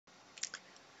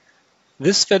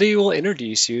This video will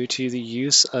introduce you to the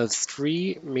use of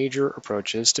three major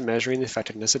approaches to measuring the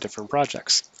effectiveness of different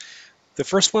projects. The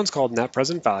first one's called net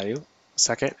present value,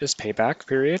 second is payback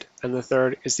period, and the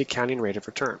third is the accounting rate of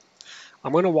return.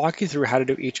 I'm going to walk you through how to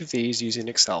do each of these using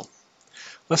Excel.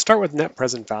 Let's start with net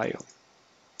present value.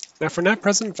 Now for net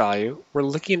present value, we're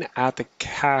looking at the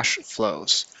cash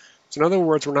flows. So in other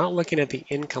words, we're not looking at the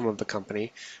income of the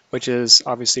company, which is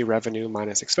obviously revenue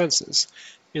minus expenses.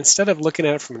 Instead of looking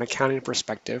at it from an accounting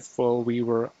perspective, we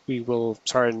will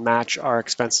match our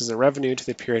expenses and revenue to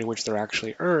the period in which they're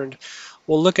actually earned.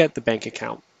 We'll look at the bank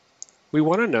account. We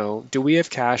want to know, do we have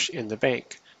cash in the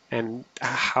bank? And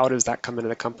how does that come into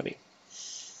the company?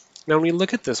 Now when we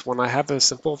look at this one, I have a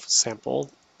simple sample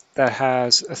that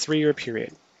has a 3-year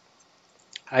period.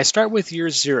 I start with year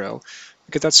 0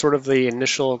 because that's sort of the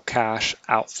initial cash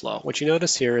outflow. What you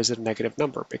notice here is a negative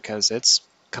number because it's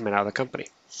coming out of the company.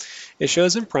 It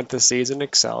shows in parentheses in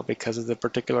Excel because of the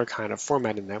particular kind of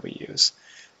formatting that we use.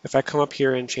 If I come up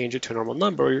here and change it to a normal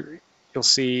number, you'll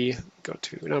see, go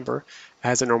to number, it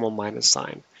has a normal minus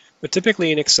sign. But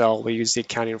typically in Excel, we use the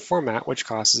accounting format, which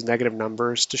causes negative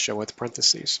numbers to show with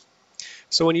parentheses.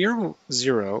 So in year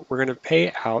 0, we're going to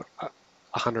pay out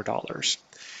 $100.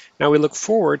 Now we look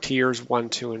forward to years 1,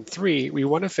 2, and 3. We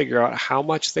want to figure out how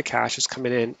much the cash is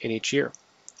coming in each year.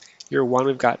 Year 1,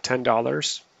 we've got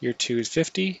 $10. Year 2 is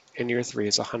 $50, and year 3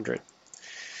 is $100.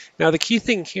 Now the key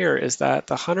thing here is that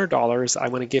the $100 I'm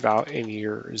going to give out in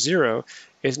year 0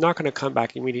 is not going to come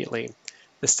back immediately.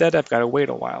 Instead, I've got to wait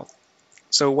a while.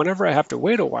 So whenever I have to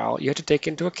wait a while, you have to take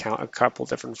into account a couple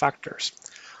different factors.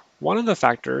 One of the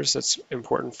factors that's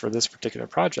important for this particular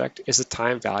project is the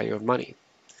time value of money.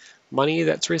 Money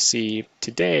that's received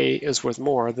today is worth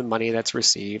more than money that's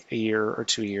received a year or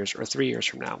 2 years or 3 years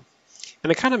from now.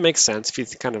 And it kind of makes sense if you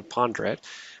kind of ponder it.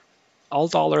 All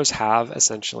dollars have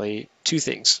essentially two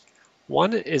things.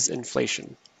 One is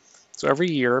inflation. So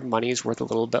every year, money is worth a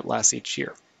little bit less each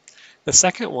year. The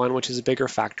second one, which is a bigger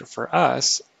factor for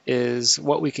us, is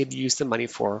what we could use the money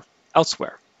for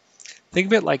elsewhere. Think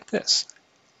of it like this.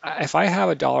 If I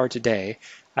have $1 today,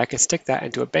 I can stick that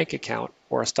into a bank account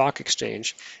or a stock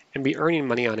exchange and be earning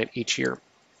money on it each year.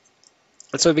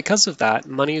 And so because of that,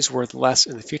 money is worth less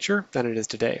in the future than it is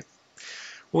today.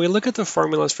 When we look at the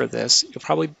formulas for this, you'll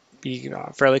probably be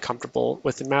fairly comfortable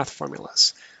with the math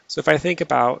formulas. So if I think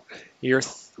about year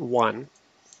 1,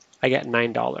 I get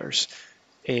 $9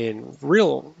 in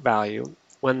real value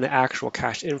when the actual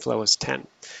cash inflow is 10. And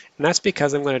that's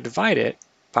because I'm going to divide it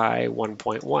by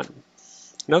 1.1.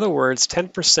 In other words,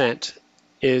 10%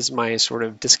 is my sort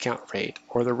of discount rate,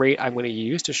 or the rate I'm going to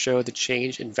use to show the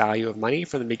change in value of money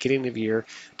from the beginning of the year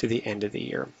to the end of the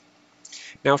year.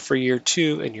 Now for year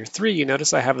 2 and year 3, you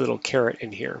notice I have a little caret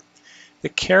in here. The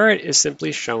caret is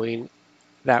simply showing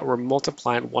that we're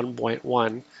multiplying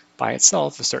 1.1 by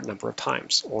itself a certain number of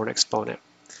times, or an exponent.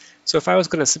 So if I was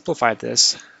going to simplify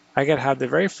this, I could have the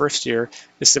very first year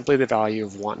is simply the value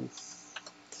of 1,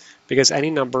 because any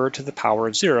number to the power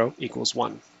of 0 equals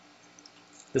 1.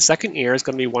 The second year is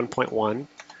going to be 1.1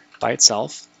 by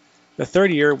itself. The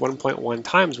third year, 1.1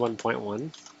 times 1.1.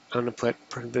 I'm going to put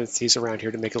parentheses around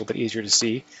here to make it a little bit easier to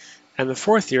see. And the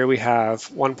fourth year, we have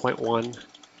 1.1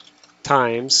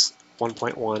 times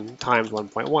 1.1 times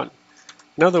 1.1.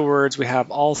 In other words, we have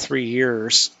all 3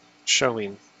 years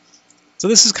showing. So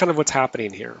this is kind of what's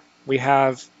happening here. We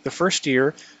have the first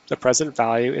year, the present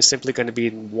value is simply going to be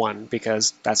 1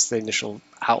 because that's the initial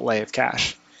outlay of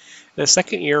cash. In the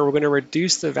second year, we're going to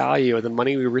reduce the value of the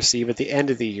money we receive at the end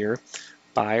of the year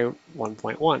by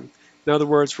 1.1. In other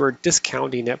words, we're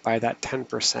discounting it by that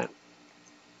 10%.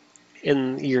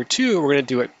 In year 2, we're going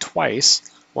to do it twice,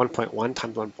 1.1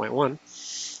 times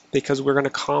 1.1, because we're going to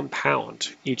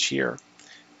compound each year.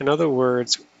 In other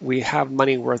words, we have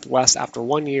money worth less after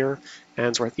 1 year and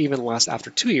it's worth even less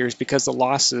after 2 years because the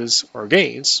losses or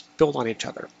gains build on each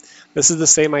other. This is the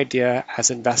same idea as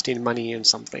investing money in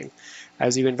something.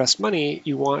 As you invest money,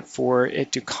 you want for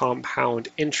it to compound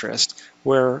interest,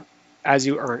 where as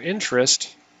you earn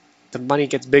interest, the money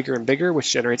gets bigger and bigger,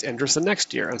 which generates interest the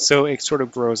next year. And so it sort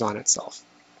of grows on itself.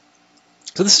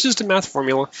 So this is just a math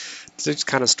formula to just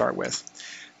kind of start with.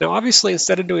 Now, obviously,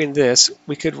 instead of doing this,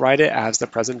 we could write it as the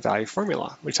present value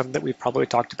formula, which is something that we've probably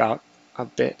talked about a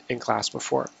bit in class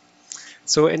before.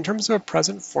 So in terms of a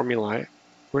present formula,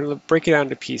 we're going to break it down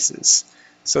into pieces.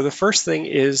 So the first thing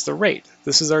is the rate.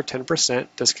 This is our 10%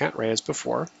 discount rate as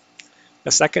before.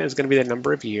 The second is going to be the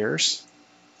number of years.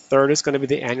 Third is going to be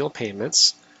the annual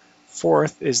payments.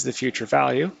 Fourth is the future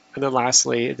value. And then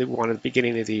lastly, the one at the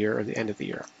beginning of the year or the end of the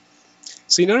year.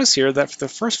 So you notice here that for the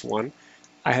first one,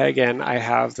 I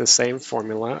have the same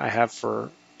formula I have for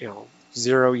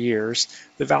 0 years,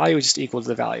 the value is just equal to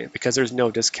the value because there's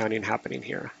no discounting happening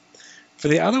here. For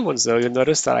the other ones though, you'll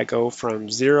notice that I go from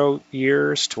 0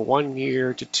 years to 1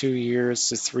 year to 2 years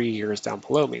to 3 years down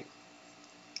below me.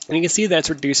 And you can see that it's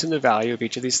reducing the value of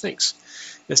each of these things.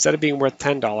 Instead of being worth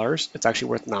 $10, it's actually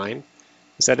worth 9.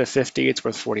 Instead of 50, it's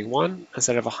worth 41.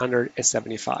 Instead of 100, it's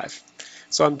 75.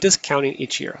 So I'm discounting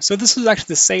each year. So this is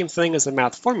actually the same thing as the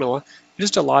math formula,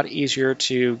 just a lot easier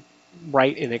to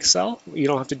write in Excel. You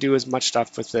don't have to do as much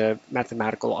stuff with the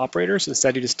mathematical operators.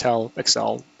 Instead, you just tell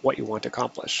Excel what you want to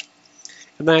accomplish.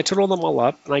 And then I total them all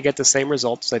up, and I get the same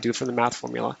results as I do from the math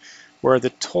formula, where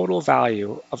the total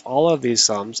value of all of these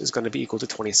sums is going to be equal to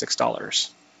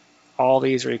 $26. All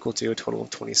these are equal to a total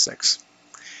of 26.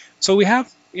 So we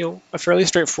have, a fairly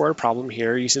straightforward problem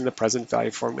here using the present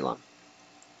value formula.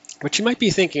 But you might be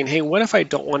thinking, hey, what if I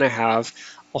don't want to have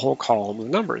a whole column of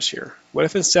numbers here? What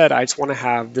if instead I just want to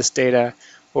have this data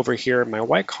over here in my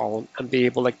white column and be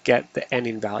able to get the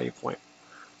ending value point?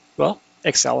 Well,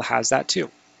 Excel has that too.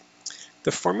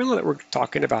 The formula that we're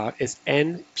talking about is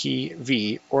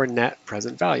NPV, or net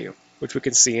present value, which we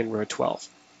can see in row 12.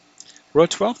 Row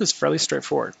 12 is fairly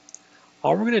straightforward.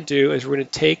 All we're going to do is we're going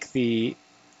to take the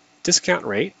discount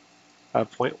rate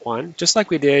of 0.1, just like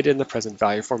we did in the present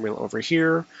value formula over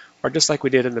here, or just like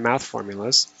we did in the math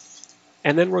formulas,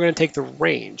 and then we're going to take the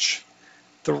range.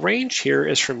 The range here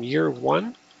is from year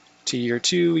 1 to year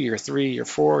 2, year 3, year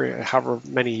 4, however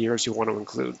many years you want to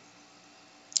include.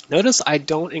 Notice I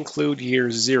don't include year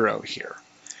 0 here.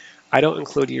 I don't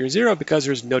include year 0 because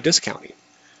there's no discounting.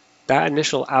 That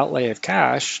initial outlay of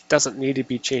cash doesn't need to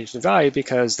be changed in value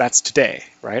because that's today,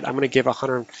 right? I'm going to give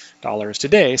 $100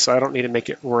 today, so I don't need to make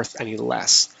it worth any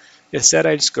less. Instead,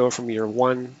 I just go from year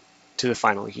 1 to the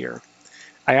final year.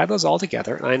 I add those all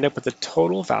together, and I end up with a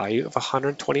total value of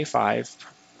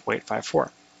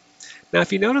 125.54. Now,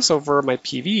 if you notice over my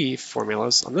PV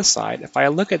formulas on this side, if I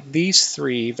look at these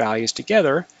three values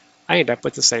together, I end up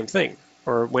with the same thing,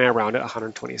 or when I round it,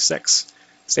 126.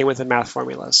 Same with the math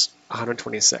formulas,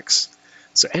 126.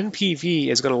 So NPV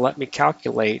is going to let me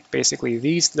calculate basically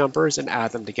these numbers and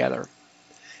add them together.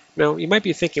 Now, you might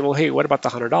be thinking, well, hey, what about the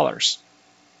 $100?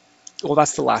 Well,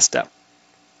 that's the last step.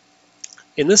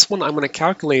 In this one, I'm going to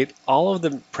calculate all of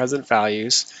the present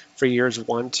values for years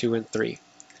 1, 2, and 3.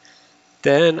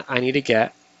 Then I need to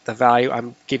get the value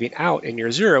I'm giving out in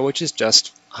year 0, which is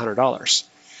just $100.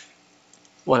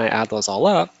 When I add those all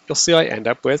up, you'll see I end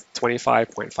up with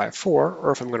 25.54,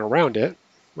 or if I'm going to round it,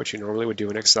 which you normally would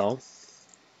do in Excel,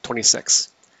 26.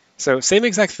 So same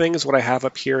exact thing as what I have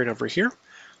up here and over here,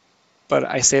 but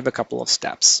I save a couple of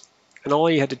steps. And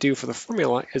all you had to do for the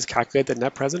formula is calculate the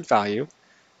net present value,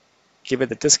 give it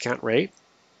the discount rate,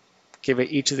 give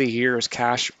it each of the years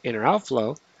cash in or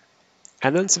outflow,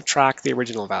 and then subtract the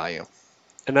original value.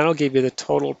 And that'll give you the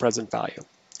total present value.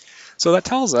 So that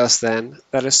tells us then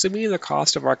that assuming the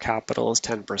cost of our capital is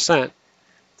 10%,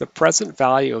 the present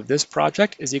value of this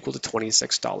project is equal to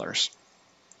 $26.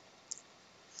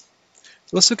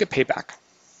 Let's look at payback.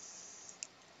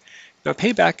 Now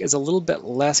payback is a little bit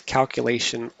less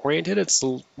calculation oriented, it's a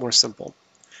little more simple.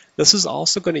 This is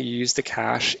also going to use the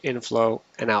cash inflow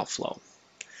and outflow.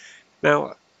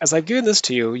 Now, as I've given this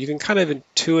to you, you can kind of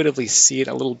intuitively see it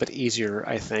a little bit easier,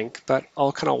 I think, but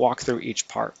I'll kind of walk through each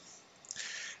part.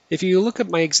 If you look at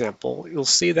my example, you'll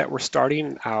see that we're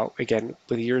starting out, again,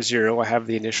 with year 0, I have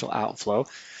the initial outflow,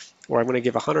 where I'm going to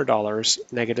give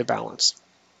 $100 negative balance.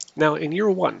 Now, in year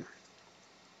 1,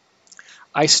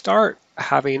 I start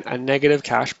having a negative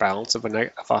cash balance of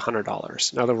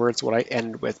 $100. In other words, what I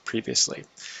ended with previously.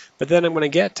 But then I'm going to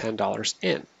get $10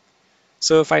 in.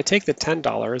 So if I take the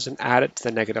 $10 and add it to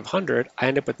the negative 100, I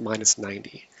end up with minus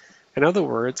 90. In other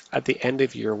words, at the end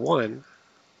of year 1,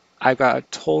 I've got a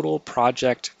total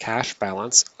project cash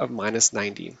balance of minus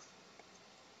 90.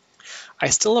 I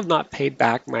still have not paid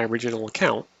back my original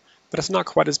account, but it's not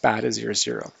quite as bad as year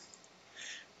 0.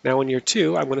 Now in year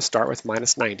 2, I'm going to start with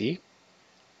minus 90,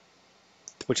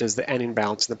 which is the ending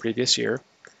balance in the previous year.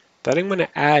 Then I'm going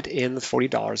to add in the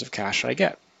 $40 of cash I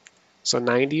get. So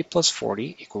 90 plus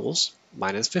 40 equals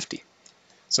minus 50.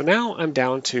 So now I'm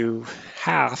down to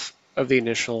half of the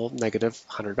initial negative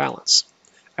 100 balance.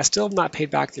 I still have not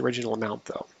paid back the original amount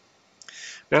though.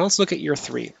 Now let's look at year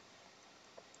 3.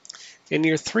 In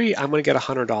year 3, I'm going to get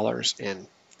 $100 in.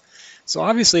 So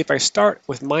obviously if I start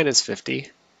with minus 50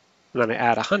 and then I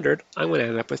add 100, I'm going to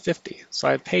end up with 50. So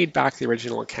I've paid back the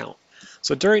original account.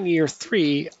 So during year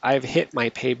 3, I've hit my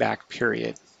payback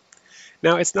period.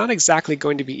 Now it's not exactly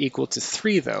going to be equal to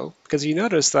 3 though, because you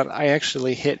notice that I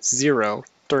actually hit 0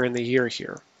 during the year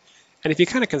here. And if you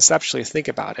kind of conceptually think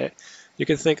about it, you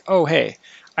can think, oh hey,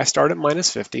 I start at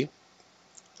minus 50,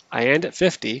 I end at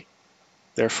 50.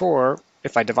 Therefore,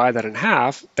 if I divide that in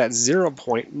half, that 0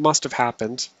 point must have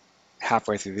happened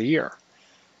halfway through the year.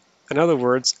 In other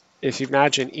words, if you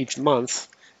imagine each month,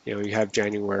 you have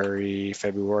January,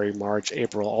 February, March,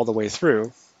 April, all the way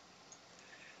through.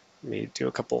 Let me do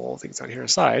a couple things on here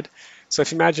aside. So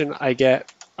if you imagine I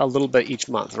get a little bit each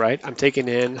month, right? I'm taking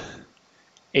in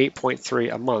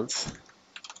 8.3 a month.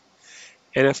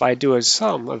 And if I do a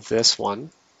sum of this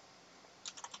one,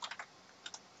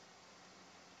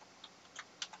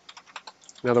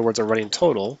 in other words, a running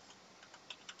total,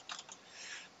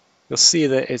 you'll see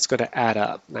that it's going to add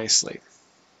up nicely.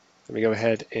 Let me go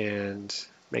ahead and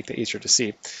make that easier to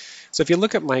see. So if you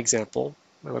look at my example,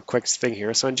 a quick thing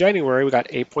here. So in January, we got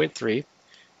 8.3.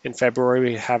 In February,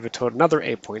 we have another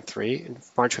 8.3. In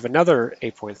March, we have another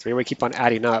 8.3. We keep on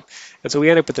adding up. And so we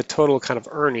end up with the total kind of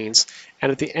earnings.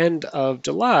 And at the end of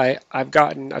July, I've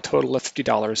gotten a total of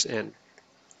 $50 in.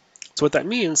 So what that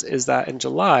means is that in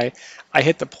July, I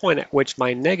hit the point at which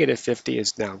my negative 50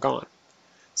 is now gone.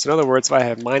 So in other words, if I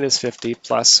have minus 50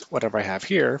 plus whatever I have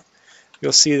here,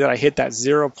 you'll see that I hit that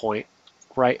 0 point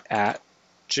right at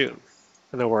June.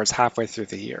 In other words, halfway through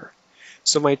the year.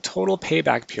 So my total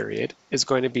payback period is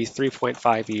going to be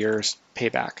 3.5 years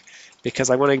payback because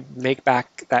I want to make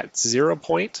back that 0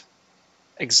 point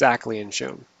exactly in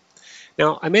June.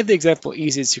 Now, I made the example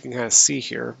easy as you can kind of see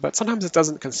here, but sometimes it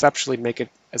doesn't conceptually make it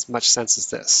as much sense as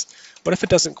this. What if it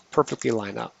doesn't perfectly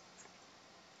line up?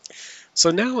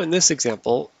 So now in this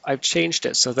example, I've changed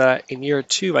it so that in year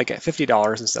 2, I get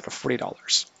 $50 instead of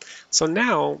 $40. So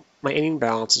now my ending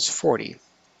balance is 40.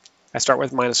 I start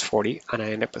with minus 40 and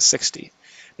I end up with 60.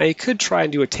 Now you could try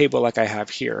and do a table like I have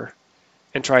here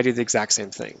and try to do the exact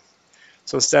same thing.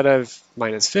 So instead of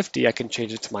minus 50, I can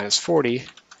change it to minus 40,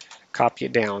 copy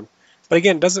it down. But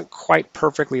again, it doesn't quite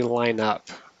perfectly line up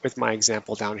with my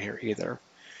example down here either.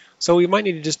 So we might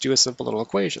need to just do a simple little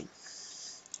equation.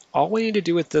 All we need to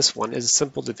do with this one is a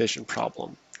simple division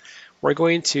problem. We're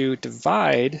going to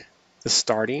divide the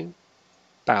starting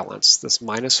balance, this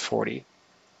minus 40,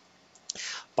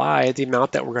 by the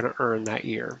amount that we're going to earn that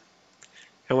year.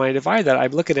 And when I divide that,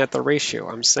 I'm looking at the ratio.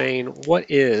 I'm saying,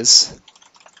 what is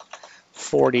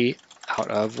 40 out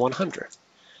of 100?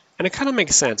 And it kind of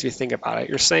makes sense if you think about it.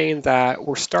 You're saying that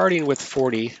we're starting with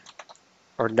 40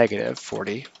 or negative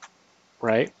 40,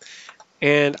 right?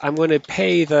 And I'm going to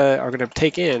take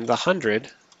in the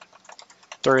 100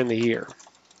 during the year.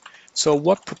 So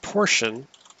what proportion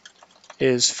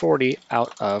is 40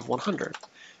 out of 100?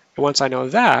 And once I know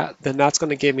that, then that's going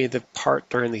to give me the part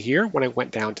during the year when I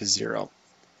went down to 0.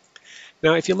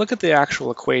 Now, if you look at the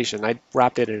actual equation, I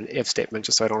wrapped it in an if statement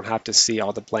just so I don't have to see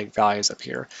all the blank values up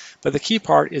here. But the key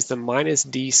part is the minus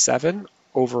D7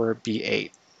 over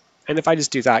B8. And if I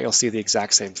just do that, you'll see the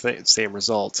exact same thing, same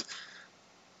result.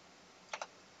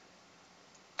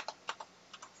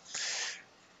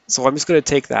 So I'm just going to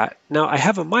take that. Now, I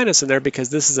have a minus in there because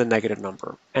this is a negative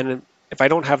number. And if I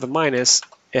don't have the minus,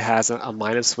 it has a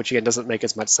minus, which again doesn't make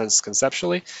as much sense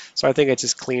conceptually. So I think it's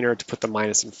just cleaner to put the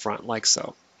minus in front like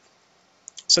so.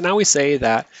 So now we say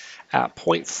that at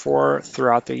 0.4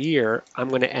 throughout the year, I'm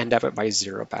going to end up at my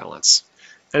 0 balance.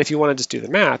 And if you want to just do the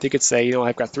math, you could say,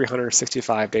 I've got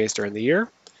 365 days during the year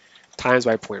times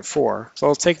by 0.4. So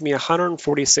it'll take me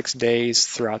 146 days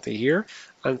throughout the year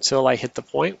until I hit the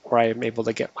point where I am able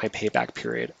to get my payback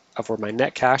period of where my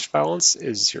net cash balance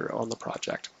is 0 on the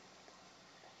project.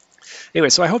 Anyway,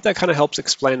 so I hope that kind of helps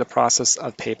explain the process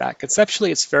of payback.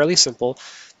 Conceptually, it's fairly simple.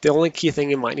 The only key thing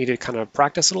you might need to kind of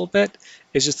practice a little bit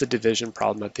is just the division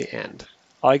problem at the end.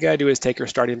 All you gotta do is take your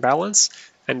starting balance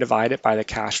and divide it by the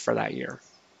cash for that year.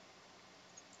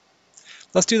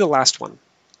 Let's do the last one,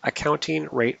 accounting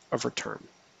rate of return.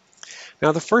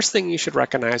 Now, the first thing you should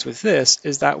recognize with this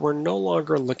is that we're no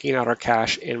longer looking at our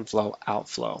cash inflow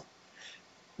outflow.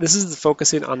 This is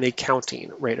focusing on the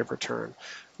accounting rate of return.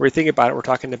 When we think about it, we're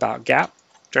talking about GAAP,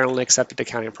 generally accepted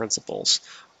accounting principles,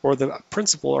 or the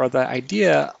principle or the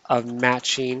idea of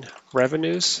matching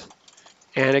revenues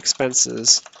and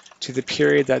expenses to the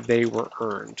period that they were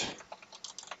earned.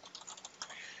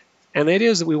 And the idea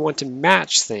is that we want to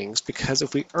match things because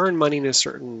if we earn money in a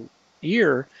certain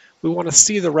year, we want to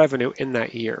see the revenue in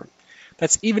that year.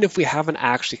 That's even if we haven't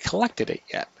actually collected it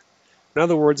yet. In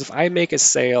other words, if I make a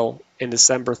sale in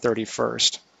December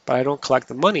 31st, but I don't collect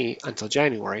the money until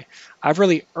January, I've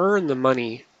really earned the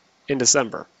money in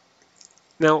December.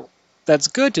 Now, that's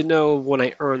good to know when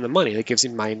I earn the money. That gives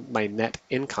me my net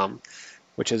income,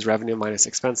 which is revenue minus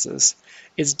expenses.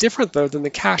 It's different, though, than the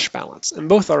cash balance, and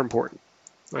both are important.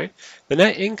 Right? The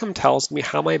net income tells me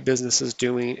how my business is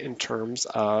doing in terms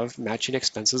of matching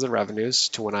expenses and revenues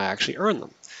to when I actually earn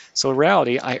them. So in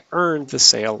reality, I earned the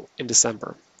sale in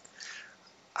December.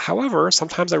 However,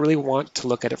 sometimes I really want to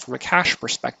look at it from a cash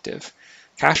perspective.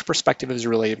 Cash perspective is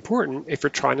really important if you're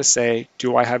trying to say,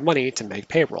 do I have money to make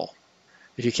payroll?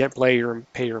 If you can't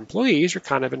pay your employees, you're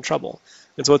kind of in trouble.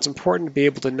 And so it's important to be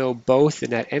able to know both the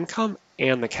net income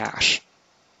and the cash.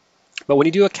 But when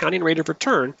you do accounting rate of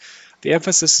return, the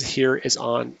emphasis here is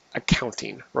on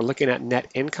accounting. We're looking at net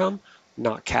income,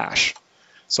 not cash.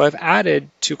 So I've added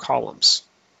two columns,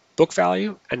 book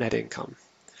value and net income.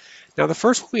 Now the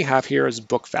first one we have here is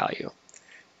book value.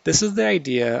 This is the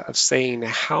idea of saying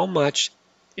how much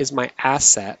is my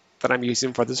asset that I'm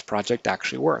using for this project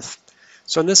actually worth.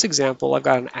 So in this example, I've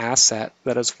got an asset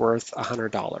that is worth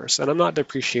 $100, and I'm not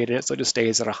depreciating it, so it just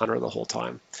stays at 100 the whole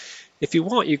time. If you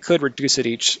want, you could reduce it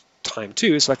each time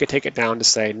too, so I could take it down to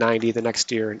say 90 the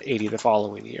next year and 80 the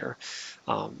following year.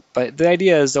 But the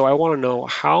idea is, though, I want to know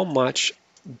how much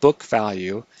book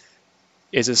value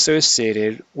is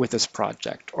associated with this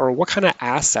project, or what kind of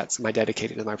assets am I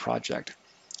dedicating to my project.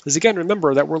 Because again,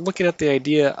 remember that we're looking at the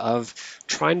idea of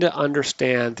trying to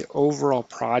understand the overall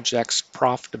project's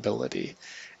profitability.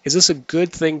 Is this a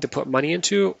good thing to put money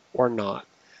into or not?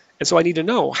 And so I need to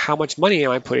know how much money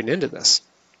am I putting into this.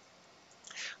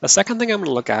 The second thing I'm going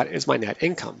to look at is my net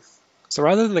income. So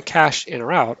rather than the cash in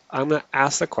or out, I'm going to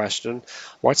ask the question,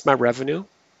 what's my revenue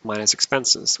minus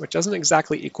expenses, which doesn't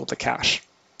exactly equal to cash.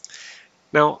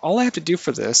 Now, all I have to do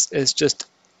for this is just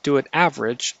do an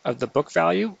average of the book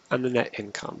value and the net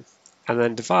income, and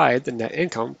then divide the net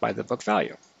income by the book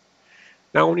value.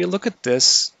 Now, when you look at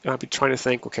this, you might be trying to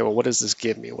think, okay, well, what does this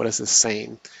give me? What is this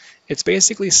saying? It's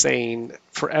basically saying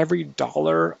for every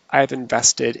dollar I've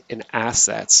invested in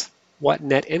assets, what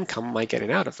net income am I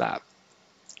getting out of that?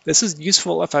 This is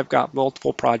useful if I've got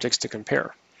multiple projects to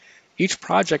compare. Each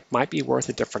project might be worth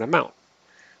a different amount.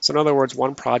 So in other words,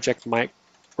 one project might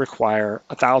require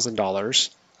 $1,000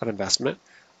 of investment,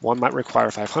 one might require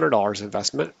 $500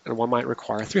 investment, and one might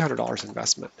require $300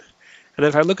 investment. And then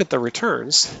if I look at the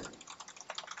returns,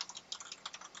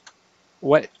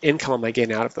 what income am I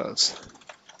getting out of those?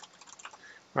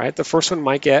 Right? The first one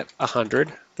might get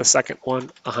 100, the second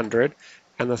one 100,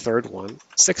 and the third one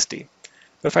 60.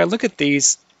 But if I look at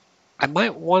these, I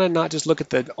might want to not just look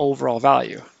at the overall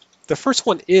value. The first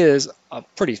one is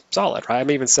pretty solid, right? I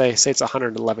may even say it's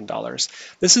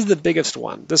 $111. This is the biggest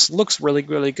one. This looks really,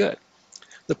 really good.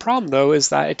 The problem, though, is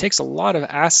that it takes a lot of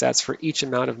assets for each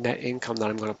amount of net income that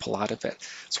I'm going to pull out of it.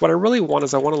 So what I really want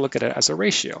is I want to look at it as a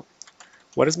ratio.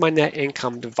 What is my net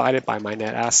income divided by my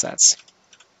net assets?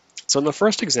 So in the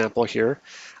first example here,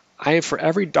 for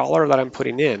every dollar that I'm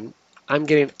putting in, I'm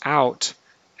getting out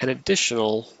an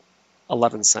additional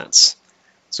 11 cents.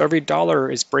 So every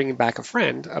dollar is bringing back a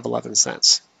friend of 11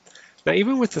 cents. Now,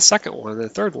 even with the second one and the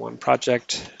third one,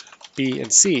 Project B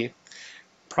and C,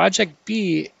 Project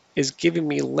B is giving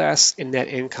me less in net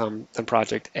income than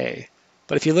Project A.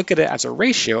 But if you look at it as a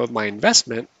ratio of my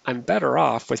investment, I'm better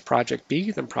off with Project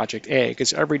B than Project A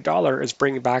because every dollar is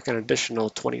bringing back an additional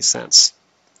 20 cents.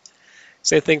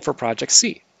 Same thing for Project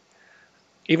C.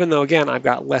 Even though, again, I've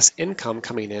got less income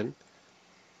coming in,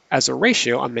 as a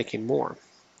ratio, I'm making more.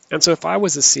 And so if I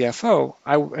was a CFO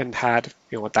and had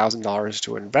 $1,000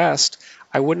 to invest,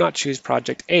 I would not choose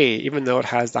Project A, even though it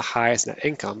has the highest net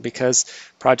income, because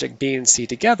Project B and C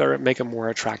together make a more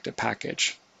attractive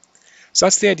package. So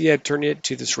that's the idea of turning it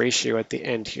to this ratio at the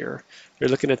end here. You're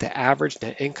looking at the average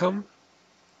net income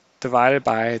divided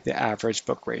by the average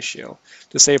book ratio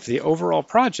to say for the overall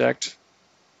project,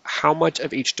 how much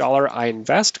of each dollar I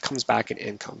invest comes back in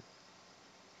income.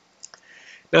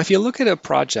 Now, if you look at a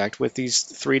project with these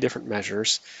three different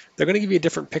measures, they're going to give you a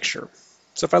different picture.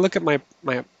 So if I look at my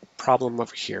problem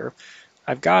over here,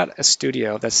 I've got a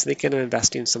studio that's thinking of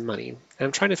investing some money, and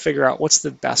I'm trying to figure out what's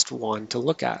the best one to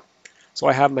look at. So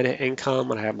I have my net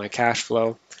income and I have my cash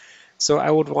flow. So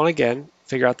I would want to, again,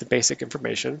 figure out the basic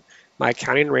information. My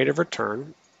accounting rate of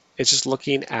return is just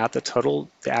looking at the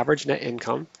average net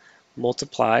income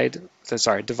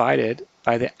divided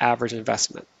by the average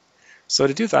investment. So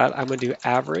to do that, I'm going to do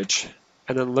average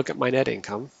and then look at my net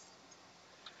income.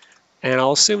 And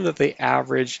I'll assume that the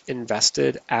average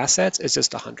invested assets is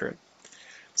just 100.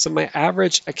 So my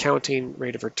average accounting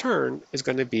rate of return is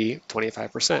going to be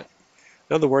 25%.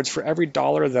 In other words, for every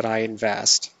dollar that I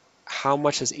invest, how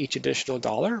much does each additional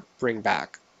dollar bring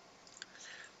back?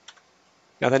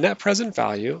 Now the net present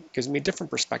value gives me a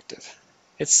different perspective.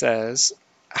 It says,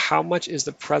 how much is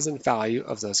the present value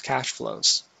of those cash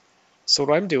flows? So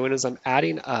what I'm doing is I'm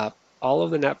adding up all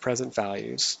of the net present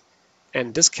values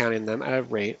and discounting them at a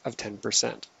rate of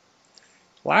 10%.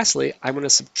 Lastly, I'm going to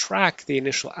subtract the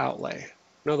initial outlay.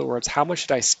 In other words, how much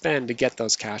did I spend to get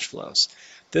those cash flows?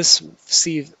 This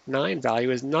C9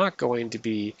 value is not going to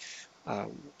be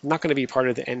part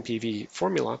of the NPV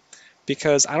formula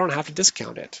because I don't have to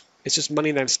discount it. It's just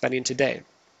money that I'm spending today.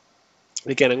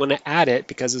 And again, I'm going to add it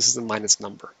because this is a minus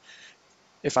number.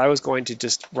 If I was going to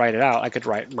just write it out, I could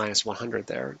write minus 100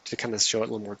 there to kind of show it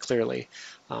a little more clearly.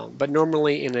 But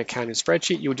normally in an accounting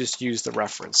spreadsheet, you would just use the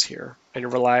reference here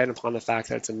and rely upon the fact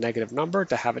that it's a negative number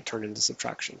to have it turn into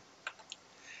subtraction.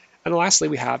 And lastly,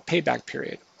 we have payback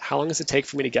period. How long does it take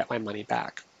for me to get my money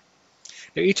back?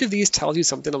 Now, each of these tells you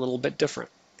something a little bit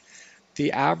different.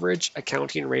 The average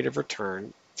accounting rate of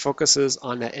return focuses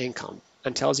on net income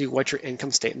and tells you what your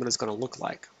income statement is going to look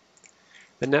like.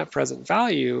 The net present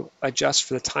value adjusts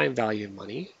for the time value of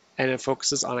money, and it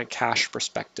focuses on a cash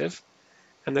perspective.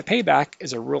 And the payback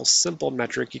is a real simple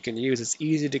metric you can use. It's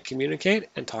easy to communicate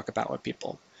and talk about with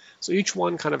people. So each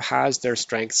one kind of has their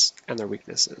strengths and their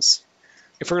weaknesses.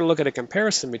 If we're going to look at a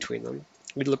comparison between them,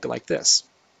 we'd look like this.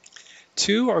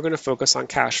 Two are going to focus on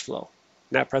cash flow,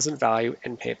 net present value,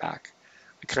 and payback.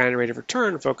 Accounting rate of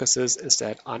return focuses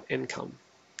instead on income.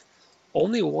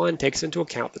 Only one takes into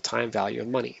account the time value of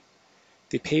money.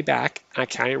 The payback and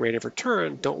accounting rate of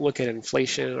return don't look at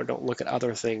inflation or don't look at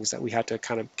other things that we have to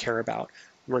kind of care about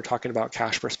when we're talking about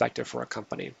cash perspective for a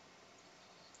company.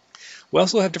 We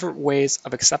also have different ways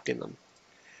of accepting them.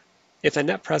 If a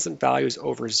net present value is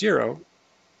over 0,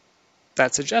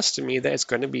 that suggests to me that it's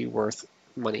going to be worth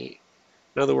money.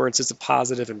 In other words, it's a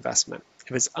positive investment.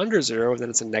 If it's under 0, then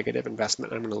it's a negative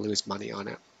investment and I'm going to lose money on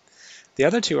it. The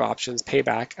other two options,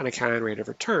 payback and accounting rate of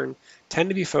return, tend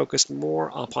to be focused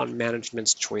more upon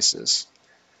management's choices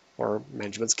or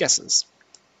management's guesses.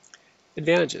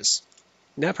 Advantages.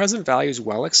 Net present value is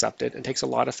well accepted and takes a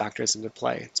lot of factors into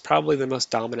play. It's probably the most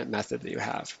dominant method that you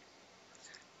have.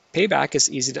 Payback is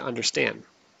easy to understand.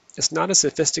 It's not a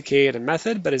sophisticated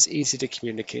method, but it's easy to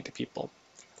communicate to people.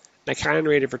 An accounting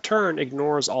rate of return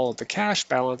ignores all of the cash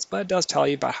balance, but it does tell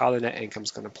you about how the net income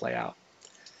is going to play out.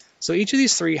 So each of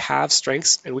these three have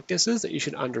strengths and weaknesses that you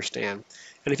should understand.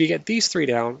 And if you get these three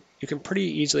down, you can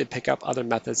pretty easily pick up other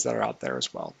methods that are out there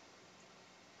as well.